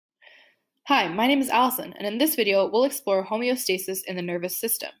Hi, my name is Allison, and in this video, we'll explore homeostasis in the nervous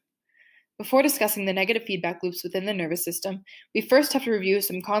system. Before discussing the negative feedback loops within the nervous system, we first have to review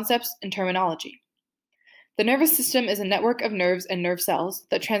some concepts and terminology. The nervous system is a network of nerves and nerve cells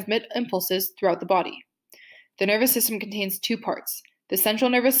that transmit impulses throughout the body. The nervous system contains two parts, the central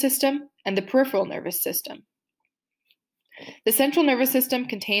nervous system and the peripheral nervous system. The central nervous system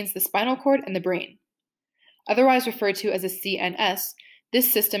contains the spinal cord and the brain. Otherwise referred to as a CNS,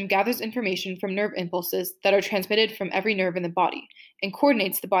 this system gathers information from nerve impulses that are transmitted from every nerve in the body and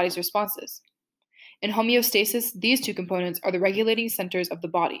coordinates the body's responses. In homeostasis, these two components are the regulating centers of the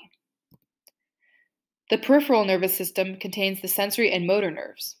body. The peripheral nervous system contains the sensory and motor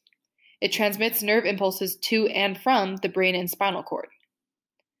nerves. It transmits nerve impulses to and from the brain and spinal cord.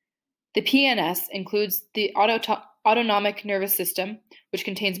 The PNS includes the autonomic nervous system, which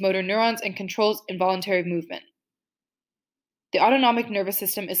contains motor neurons and controls involuntary movement. The autonomic nervous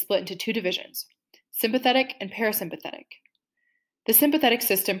system is split into two divisions, sympathetic and parasympathetic. The sympathetic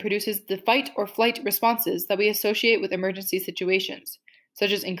system produces the fight or flight responses that we associate with emergency situations,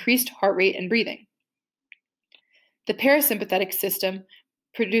 such as increased heart rate and breathing. The parasympathetic system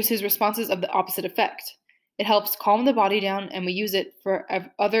produces responses of the opposite effect. It helps calm the body down, and we use it for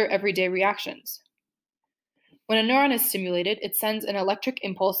other everyday reactions. When a neuron is stimulated, it sends an electric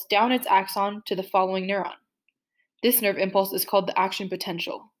impulse down its axon to the following neuron. This nerve impulse is called the action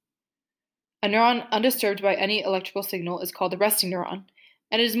potential. A neuron undisturbed by any electrical signal is called the resting neuron,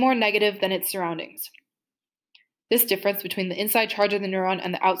 and it is more negative than its surroundings. This difference between the inside charge of the neuron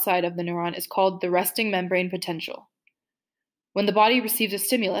and the outside of the neuron is called the resting membrane potential. When the body receives a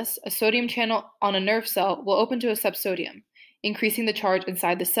stimulus, a sodium channel on a nerve cell will open to a subsodium, increasing the charge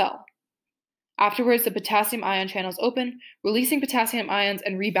inside the cell. Afterwards, the potassium ion channels open, releasing potassium ions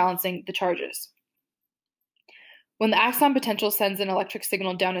and rebalancing the charges. When the axon potential sends an electric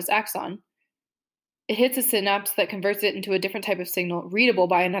signal down its axon, it hits a synapse that converts it into a different type of signal readable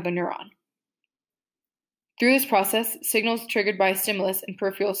by another neuron. Through this process, signals triggered by a stimulus in the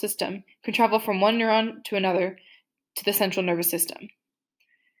peripheral system can travel from one neuron to another to the central nervous system.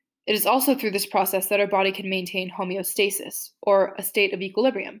 It is also through this process that our body can maintain homeostasis, or a state of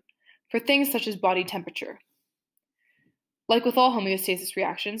equilibrium, for things such as body temperature. Like with all homeostasis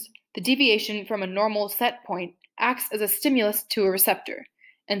reactions, the deviation from a normal set point acts as a stimulus to a receptor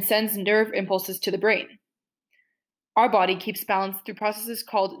and sends nerve impulses to the brain. Our body keeps balance through processes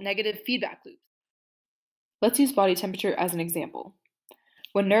called negative feedback loops. Let's use body temperature as an example.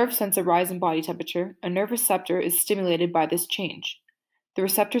 When nerves sense a rise in body temperature, a nerve receptor is stimulated by this change. The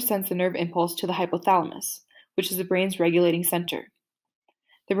receptor sends the nerve impulse to the hypothalamus, which is the brain's regulating center.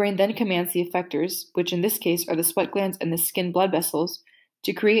 The brain then commands the effectors, which in this case are the sweat glands and the skin blood vessels,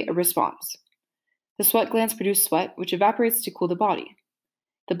 to create a response. The sweat glands produce sweat, which evaporates to cool the body.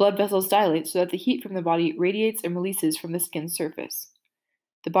 The blood vessels dilate so that the heat from the body radiates and releases from the skin's surface.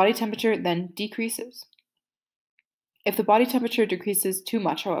 The body temperature then decreases. If the body temperature decreases too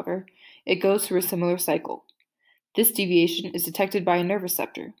much, however, it goes through a similar cycle. This deviation is detected by a nerve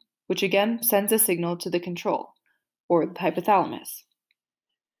receptor, which again sends a signal to the control, or the hypothalamus.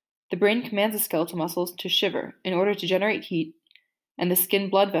 The brain commands the skeletal muscles to shiver in order to generate heat, and the skin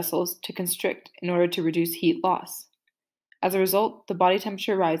blood vessels to constrict in order to reduce heat loss. As a result, the body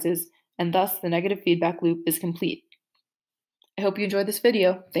temperature rises, and thus the negative feedback loop is complete. I hope you enjoyed this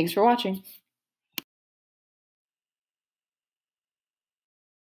video. Thanks for watching.